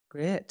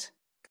Great.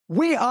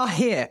 We are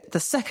here, the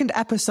second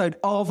episode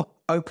of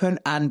Open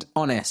and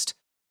Honest.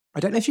 I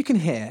don't know if you can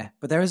hear,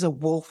 but there is a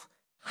wolf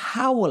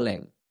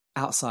howling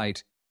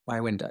outside my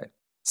window.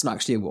 It's not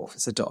actually a wolf,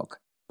 it's a dog.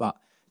 But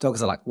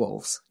dogs are like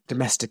wolves,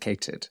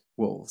 domesticated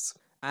wolves.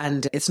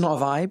 And it's not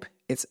a vibe.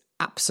 It's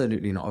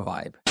absolutely not a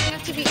vibe. You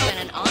have to be open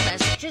and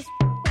honest. Just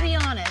be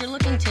honest. You're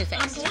looking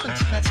two-faced.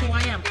 That's who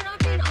I am. You're not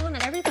being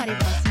honest. Everybody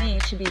wants me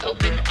to be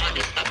open,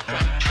 honest,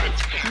 upfront,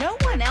 transparent. No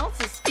one else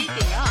is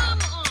speaking up.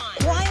 Come on.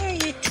 Why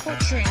are you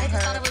torturing her? I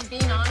just thought I was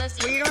being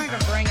honest. Well, you don't have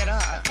to bring it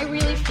up. I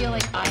really feel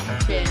like I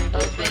have been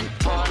open,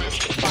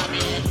 honest,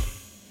 funny.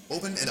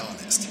 Open and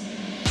Honest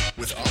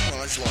with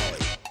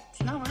RHOBH.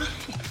 It's not right.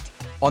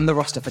 On the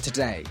roster for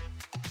today,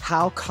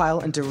 how Kyle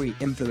and Dorit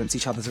influence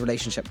each other's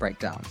relationship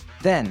breakdown.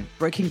 Then,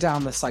 breaking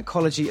down the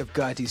psychology of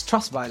Guerdy's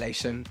trust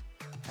violation.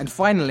 And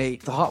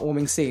finally, the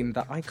heartwarming scene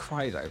that I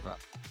cried over.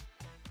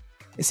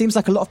 It seems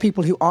like a lot of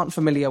people who aren't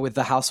familiar with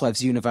the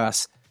Housewives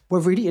universe were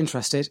really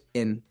interested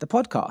in the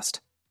podcast.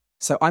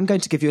 So I'm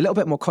going to give you a little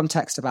bit more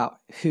context about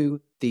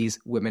who these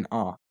women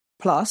are.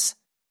 Plus,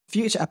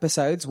 future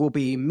episodes will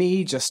be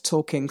me just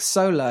talking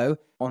solo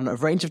on a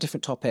range of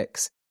different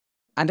topics.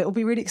 And it will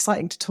be really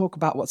exciting to talk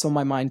about what's on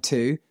my mind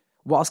too,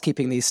 whilst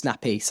keeping these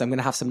snappy. So I'm going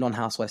to have some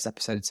non-Housewives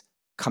episodes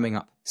coming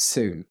up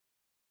soon.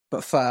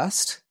 But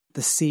first,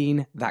 the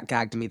scene that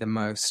gagged me the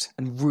most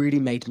and really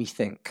made me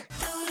think.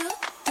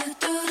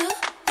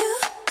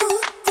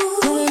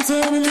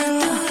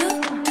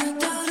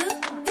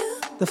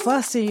 The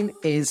first scene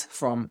is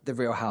from The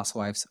Real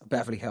Housewives of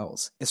Beverly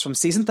Hills. It's from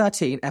season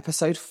 13,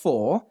 episode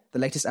 4, the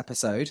latest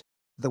episode.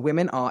 The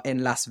women are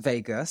in Las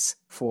Vegas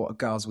for a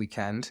girls'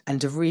 weekend,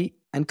 and Dorit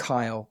and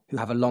Kyle, who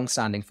have a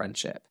long-standing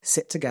friendship,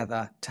 sit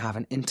together to have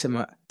an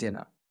intimate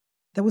dinner.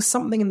 There was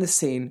something in the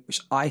scene which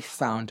I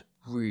found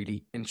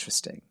really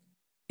interesting.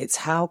 It's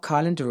how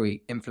Kyle and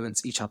Dorit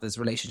influence each other's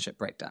relationship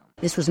breakdown.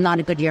 This was not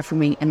a good year for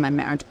me in my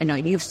marriage. I know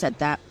you've said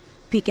that.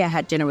 Piqué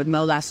had dinner with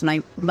Mo last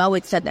night. Mo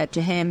had said that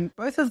to him.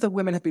 Both of the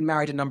women have been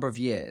married a number of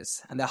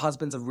years, and their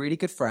husbands are really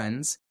good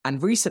friends,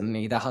 and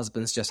recently their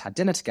husbands just had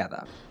dinner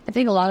together. I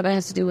think a lot of it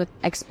has to do with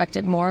I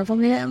expected more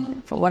from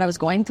him, for what I was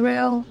going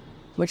through,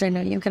 which I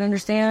know you can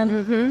understand.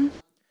 Mm-hmm.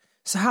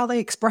 So how they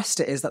expressed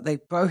it is that they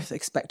both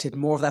expected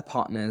more of their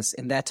partners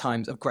in their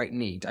times of great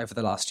need over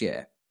the last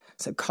year.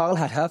 So Kyle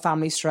had her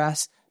family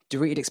stress,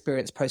 Dorit had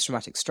experienced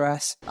post-traumatic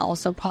stress.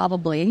 Also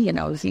probably, you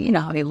know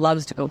how he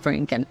loves to go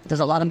drink, and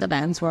there's a lot of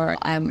events where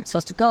I'm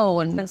supposed to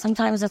go, and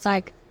sometimes it's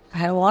like,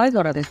 I don't want to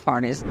go to these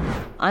parties.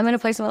 I'm in a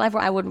place in my life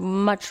where I would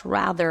much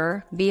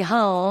rather be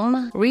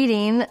home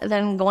reading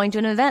than going to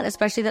an event,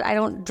 especially that I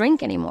don't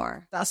drink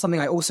anymore. That's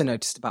something I also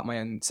noticed about my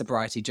own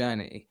sobriety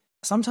journey.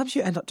 Sometimes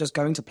you end up just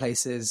going to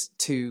places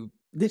to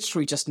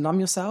literally just numb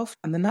yourself,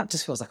 and then that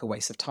just feels like a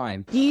waste of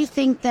time. Do you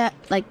think that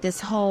like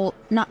this whole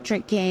not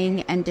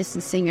drinking and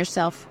distancing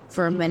yourself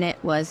for a minute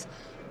was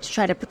to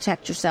try to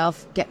protect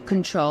yourself, get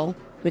control?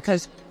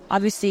 Because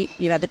obviously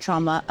you had the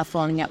trauma of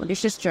falling out with your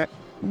sister.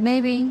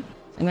 Maybe.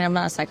 I mean, I'm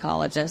not a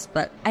psychologist,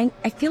 but I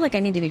feel like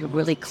I need to be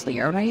really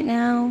clear right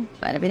now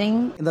about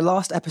everything. In the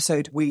last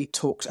episode, we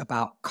talked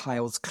about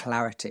Kyle's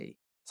clarity.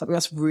 Something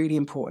that's really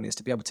important is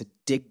to be able to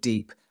dig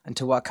deep and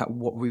to work out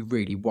what we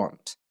really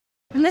want.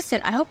 And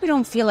listen, I hope you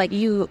don't feel like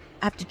you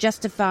have to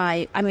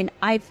justify. I mean,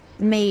 I've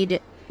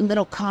made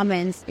little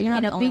comments. You're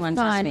not the only one,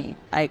 trust me.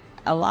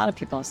 A lot of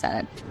people have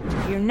said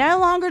it. You're no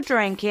longer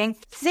drinking.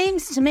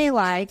 Seems to me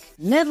like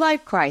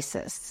midlife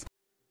crisis.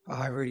 Oh,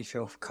 I really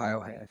feel for Kyle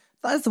here.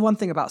 That is the one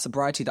thing about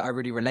sobriety that I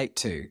really relate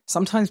to.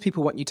 Sometimes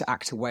people want you to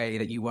act a way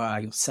that you were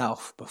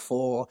yourself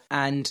before.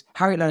 And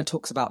Harriet Lerner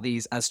talks about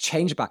these as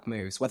change-back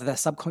moves, whether they're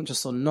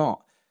subconscious or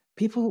not.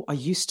 People are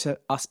used to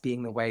us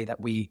being the way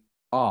that we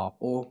are,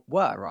 or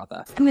were,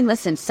 rather. I mean,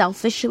 listen,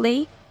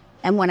 selfishly,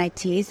 and when I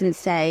tease and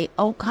say,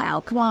 oh,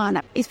 Kyle, come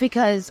on, it's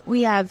because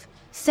we have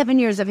 7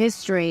 years of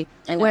history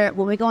where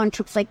when we go on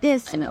trips like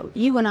this,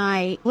 you and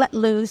I let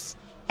loose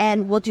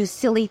and we'll do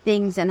silly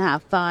things and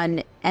have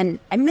fun. And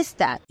I miss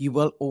that. You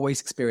will always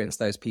experience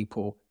those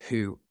people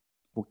who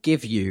will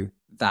give you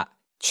that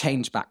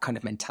change back kind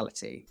of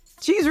mentality.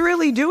 She's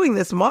really doing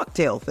this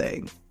mocktail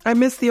thing. I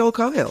miss the old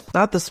Kyle.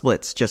 Not the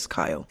splits, just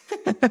Kyle.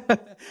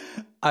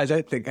 I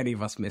don't think any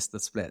of us miss the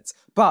splits.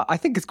 But I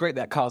think it's great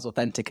that Kyle's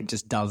authentic and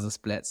just does the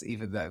splits,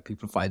 even though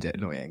people find it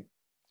annoying.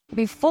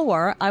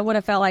 Before, I would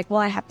have felt like,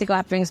 well, I have to go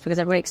have drinks because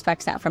everybody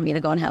expects that from me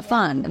to go and have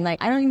fun. And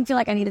like, I don't even feel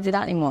like I need to do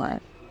that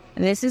anymore.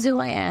 This is who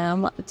I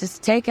am.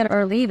 Just take it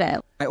or leave it.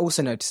 I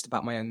also noticed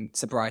about my own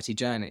sobriety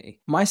journey.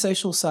 My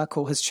social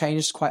circle has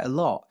changed quite a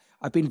lot.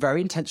 I've been very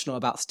intentional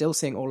about still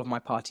seeing all of my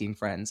partying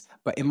friends,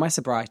 but in my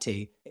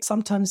sobriety, it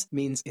sometimes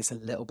means it's a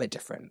little bit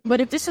different. But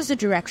if this is a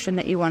direction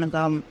that you want to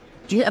go,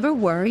 do you ever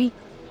worry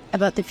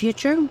about the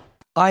future?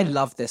 I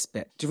love this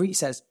bit. Dorit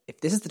says, if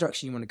this is the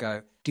direction you want to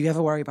go, do you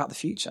ever worry about the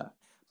future?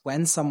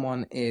 When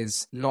someone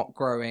is not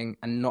growing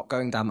and not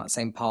going down that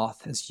same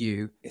path as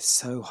you, it's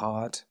so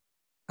hard.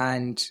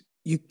 And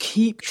you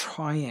keep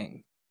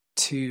trying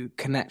to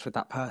connect with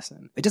that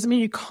person. It doesn't mean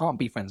you can't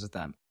be friends with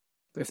them.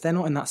 But if they're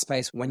not in that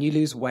space, when you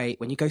lose weight,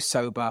 when you go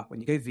sober, when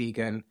you go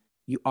vegan,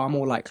 you are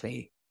more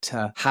likely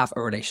to have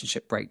a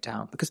relationship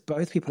breakdown because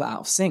both people are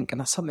out of sync.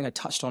 And that's something I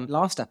touched on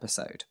last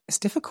episode. It's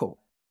difficult.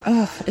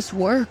 It's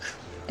work.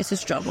 It's a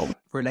struggle.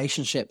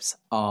 Relationships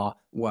are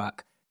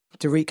work.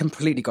 Dorit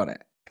completely got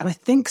it. And I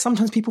think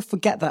sometimes people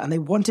forget that and they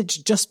want it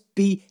to just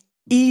be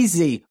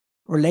easy.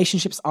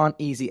 Relationships aren't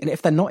easy. And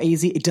if they're not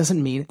easy, it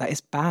doesn't mean that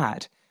it's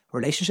bad.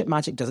 Relationship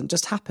magic doesn't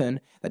just happen.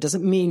 That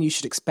doesn't mean you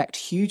should expect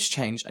huge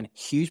change and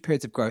huge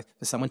periods of growth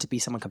for someone to be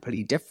someone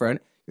completely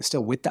different. You're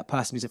still with that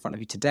person who's in front of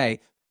you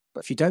today.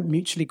 But if you don't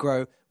mutually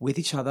grow with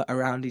each other,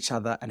 around each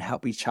other, and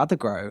help each other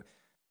grow,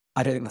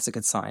 I don't think that's a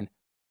good sign.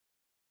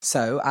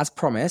 So, as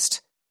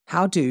promised,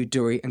 how do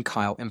Dorit and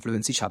Kyle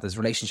influence each other's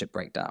relationship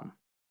breakdown?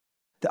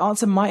 The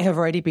answer might have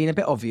already been a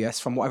bit obvious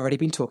from what I've already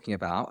been talking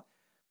about,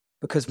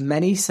 because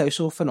many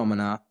social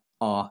phenomena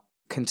are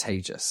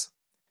contagious.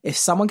 If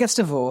someone gets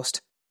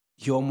divorced,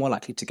 you're more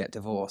likely to get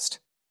divorced.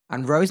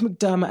 And Rose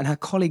McDermott and her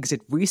colleagues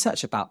did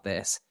research about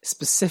this,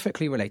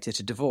 specifically related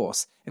to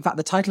divorce. In fact,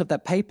 the title of their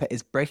paper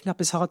is Breaking Up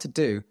is Hard to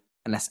Do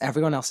Unless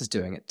Everyone Else is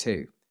Doing It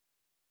Too.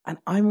 And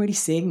I'm really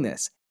seeing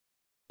this.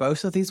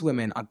 Both of these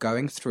women are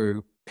going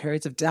through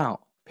periods of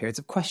doubt, periods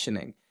of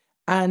questioning.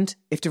 And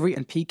if Dorit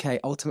and PK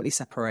ultimately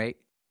separate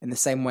in the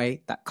same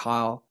way that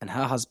Kyle and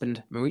her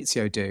husband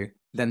Maurizio do,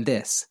 then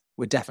this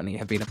would definitely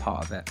have been a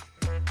part of it.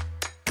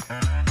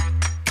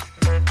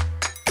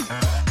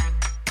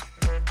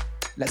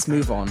 Let's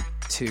move on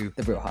to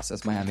The Real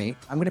Housewives of Miami.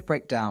 I'm going to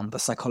break down the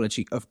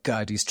psychology of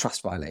Guerdy's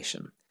trust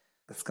violation.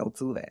 Let's go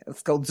do that.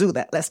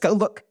 Let's go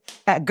look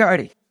at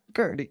Guerdy.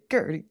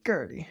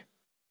 Guerdy.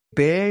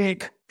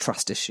 Big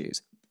trust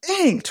issues.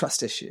 Guerdy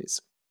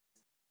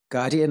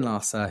and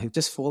Larsa, who've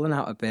just fallen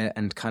out a bit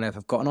and kind of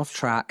have gotten off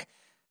track.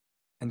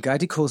 And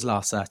Guerdy calls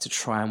Larsa to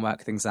try and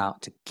work things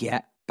out to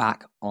get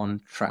back on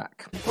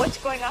track.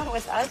 What's going on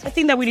with us? I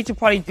think that we need to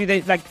probably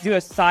do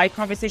a side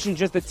conversation,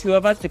 just the two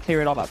of us, to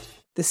clear it all up.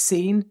 The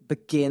scene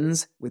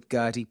begins with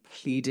Guerdy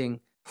pleading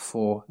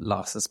for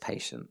Larsa's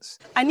patience.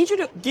 I need you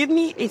to give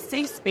me a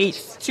safe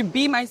space to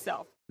be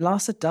myself.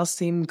 Larsa does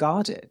seem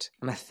guarded,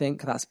 and I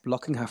think that's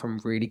blocking her from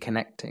really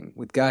connecting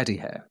with Guerdy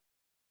here.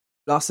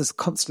 Larsa's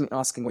constantly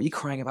asking, what are you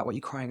crying about?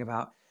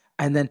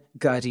 And then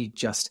Guerdy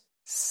just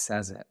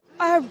says it.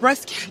 I have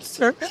breast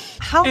cancer.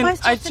 How am I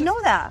supposed to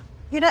know that?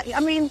 You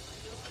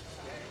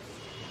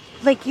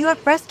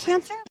have breast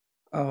cancer?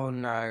 Oh,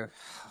 no.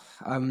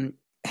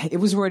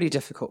 It was really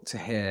difficult to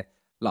hear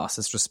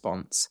Larsa's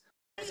response.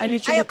 I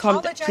need you to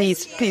come,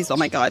 please, oh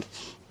my God.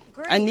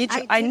 I need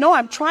you. I know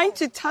I'm trying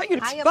to tell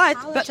you,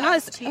 but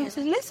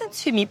listen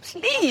to me,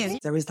 please.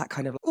 There is that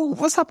kind of, oh,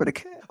 what's happening?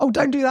 Oh,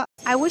 don't do that.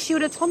 I wish you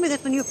would have told me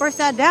this when you first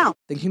sat down.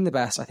 Thinking the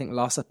best, I think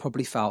Larsa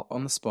probably felt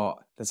on the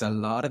spot there's a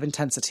lot of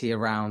intensity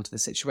around the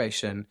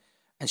situation,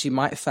 and she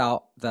might have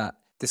felt that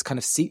this kind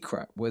of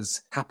secret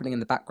was happening in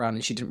the background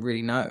and she didn't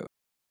really know.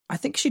 I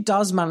think she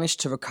does manage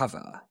to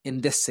recover, in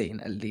this scene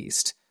at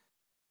least.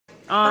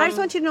 But I just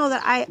want you to know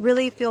that I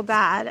really feel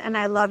bad and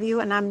I love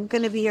you and I'm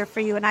going to be here for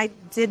you. And I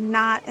did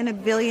not in a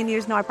billion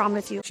years know, I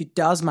promise you. She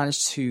does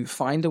manage to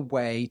find a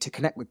way to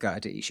connect with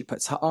Guerdy. She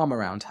puts her arm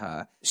around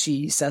her.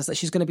 She says that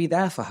she's going to be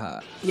there for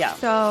her. Yeah.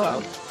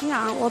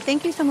 Well,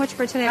 thank you so much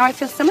for today. Now I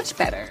feel so much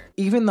better.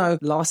 Even though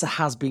Larsa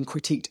has been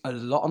critiqued a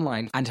lot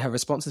online and her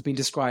response has been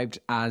described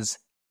as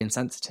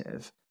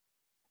insensitive,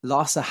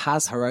 Larsa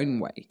has her own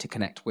way to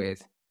connect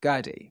with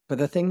Guerdy. But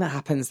the thing that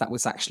happens that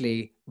was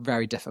actually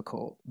very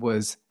difficult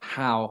was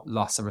how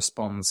Larsa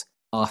responds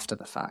after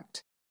the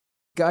fact.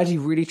 Guerdy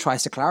really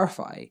tries to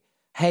clarify,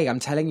 hey, I'm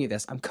telling you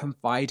this, I'm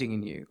confiding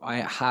in you. I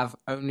have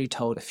only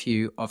told a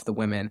few of the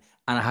women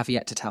and I have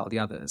yet to tell the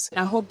others.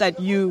 I hope that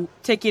you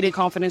take it in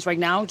confidence right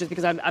now, just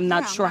because I'm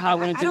not sure how I'm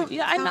going to do it.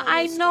 Yeah,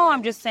 I know,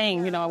 I'm just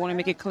saying, I want to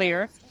make it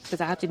clear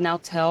because I have to now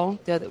tell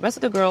the rest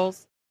of the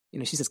girls.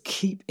 She says,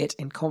 keep it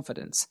in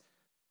confidence.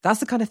 That's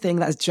the kind of thing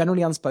that is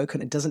generally unspoken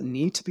and doesn't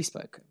need to be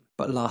spoken.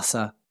 But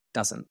Larsa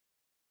doesn't.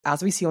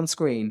 As we see on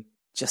screen,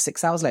 just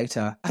 6 hours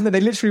later, and then they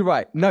literally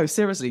write, no,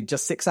 seriously,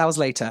 just 6 hours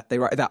later, they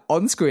write that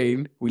on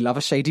screen. We love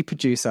a shady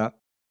producer.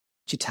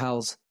 She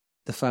tells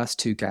the first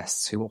two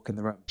guests who walk in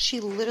the room. She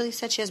literally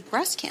said she has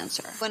breast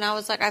cancer. When I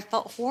was like, I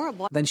felt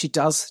horrible. Then she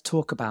does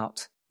talk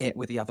about it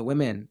with the other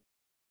women.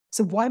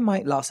 So why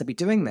might Larsa be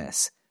doing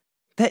this?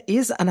 There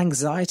is an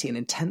anxiety and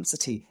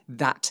intensity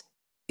that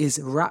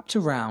is wrapped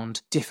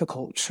around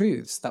difficult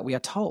truths that we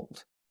are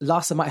told.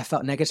 Larsa might have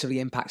felt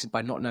negatively impacted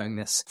by not knowing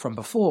this from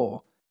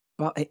before,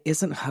 but it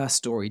isn't her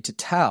story to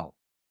tell.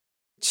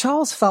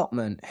 Charles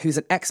Feltman, who's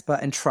an expert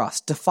in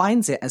trust,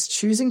 defines it as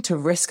choosing to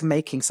risk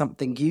making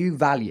something you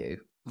value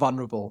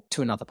vulnerable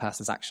to another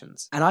person's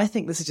actions. And I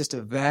think this is just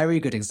a very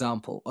good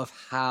example of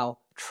how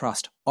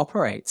trust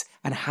operates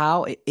and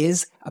how it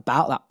is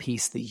about that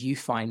piece that you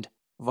find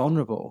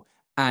vulnerable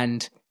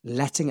and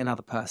letting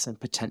another person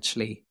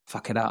potentially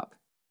fuck it up.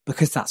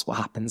 Because that's what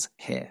happens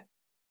here.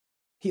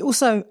 He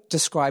also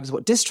describes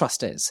what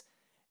distrust is.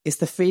 It's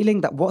the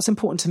feeling that what's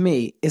important to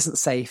me isn't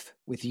safe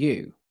with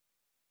you.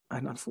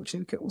 And unfortunately,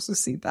 we can also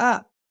see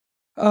that.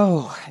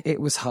 Oh, it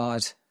was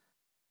hard.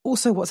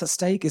 Also, what's at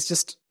stake is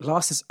just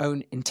Lars's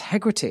own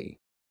integrity.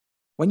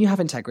 When you have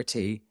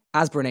integrity,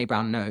 as Brené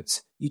Brown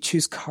notes, you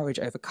choose courage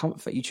over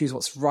comfort. You choose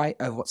what's right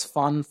over what's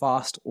fun,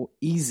 fast, or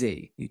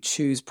easy. You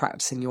choose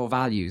practicing your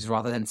values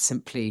rather than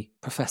simply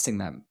professing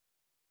them.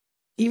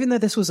 Even though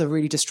this was a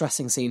really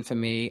distressing scene for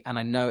me, and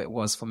I know it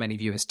was for many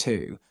viewers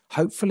too,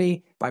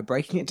 hopefully by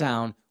breaking it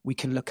down, we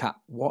can look at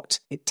what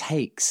it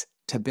takes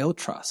to build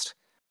trust.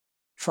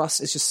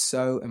 Trust is just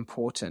so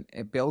important.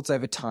 It builds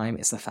over time.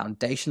 It's the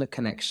foundation of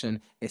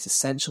connection. It's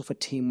essential for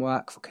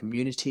teamwork, for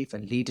community, for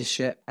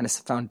leadership, and it's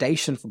a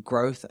foundation for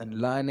growth and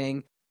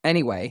learning.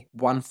 Anyway,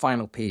 one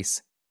final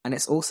piece, and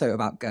it's also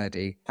about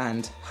Guerdy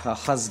and her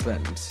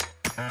husband.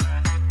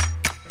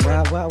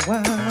 Wow,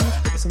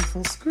 put this on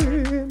full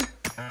screen.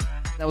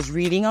 I was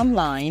reading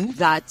online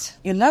that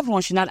your loved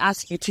one should not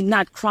ask you to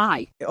not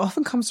cry. It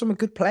often comes from a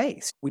good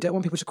place. We don't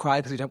want people to cry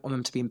because we don't want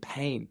them to be in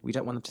pain. We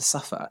don't want them to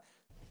suffer.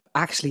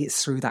 Actually,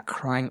 it's through that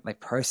crying that they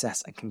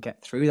process and can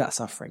get through that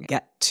suffering,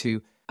 get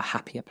to a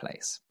happier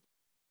place.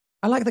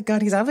 I like that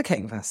Guerdy's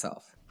advocating for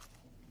herself.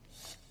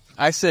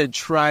 I said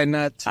try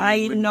not to.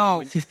 I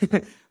know.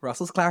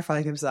 Russell's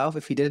clarifying himself.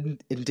 If he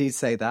didn't indeed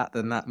say that,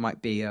 then that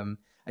might be a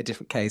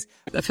different case.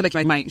 I feel like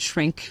I might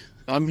shrink.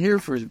 I'm here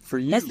for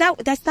you.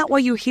 That's not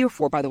what you're here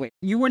for, by the way.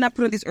 You were not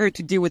put on this earth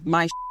to deal with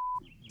my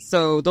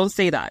so don't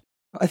say that.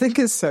 I think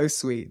it's so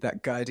sweet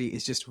that Guerdy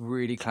is just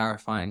really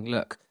clarifying,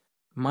 look,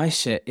 my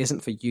shit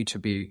isn't for you to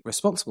be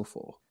responsible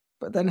for.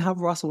 But then how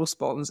Russell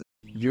responds,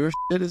 your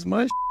shit is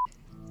my shit.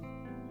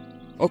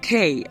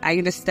 Okay, I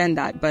understand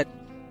that, but...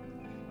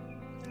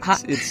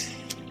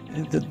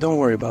 Don't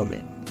worry about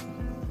me.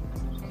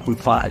 I'm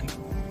fine.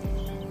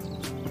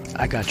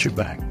 I got your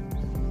back.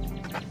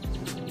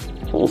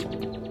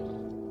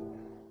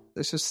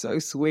 It's just so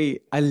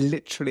sweet.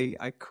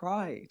 I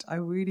cried. I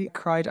really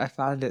cried. I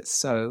found it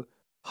so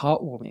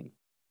heartwarming.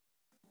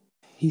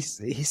 He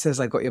says,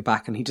 I got your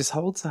back, and he just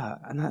holds her.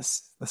 And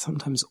that's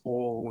sometimes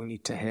all we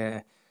need to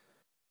hear,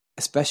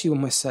 especially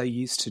when we're so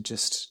used to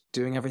just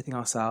doing everything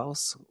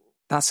ourselves.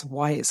 That's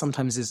why it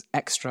sometimes is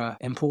extra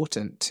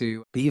important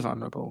to be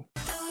vulnerable.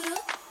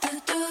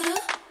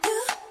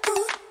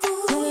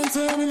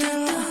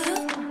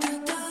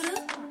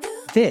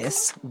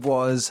 This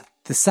was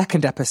the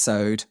second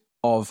episode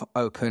of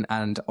Open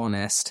and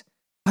Honest.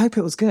 I hope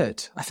it was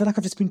good. I feel like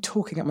I've just been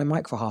talking at my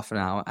mic for half an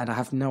hour and I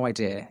have no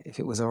idea if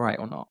it was all right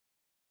or not.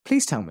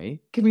 Please tell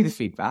me, give me the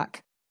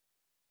feedback,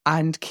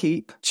 and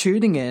keep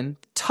tuning in,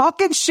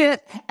 talking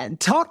shit and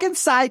talking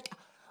psych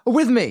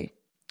with me,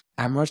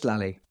 Amraj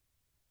Lally.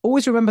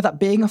 Always remember that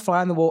being a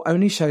fly on the wall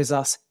only shows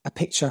us a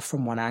picture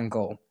from one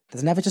angle.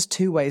 There's never just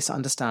two ways to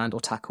understand or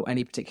tackle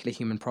any particular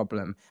human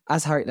problem.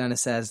 As Harriet Lerner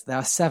says, there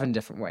are 7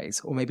 different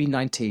ways, or maybe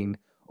 19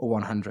 or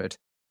 100.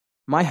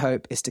 My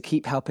hope is to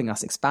keep helping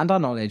us expand our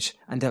knowledge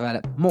and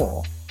develop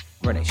more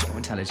relational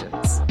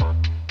intelligence.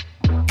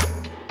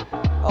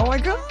 Oh my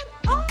God!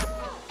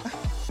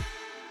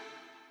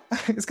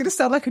 It's going to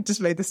sound like I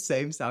just made the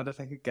same sound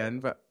effect again,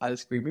 but I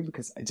was screaming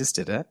because I just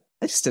did it.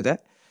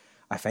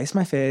 I faced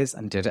my fears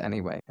and did it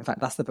anyway. In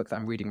fact, that's the book that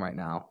I'm reading right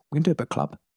now. We're going to do a book club.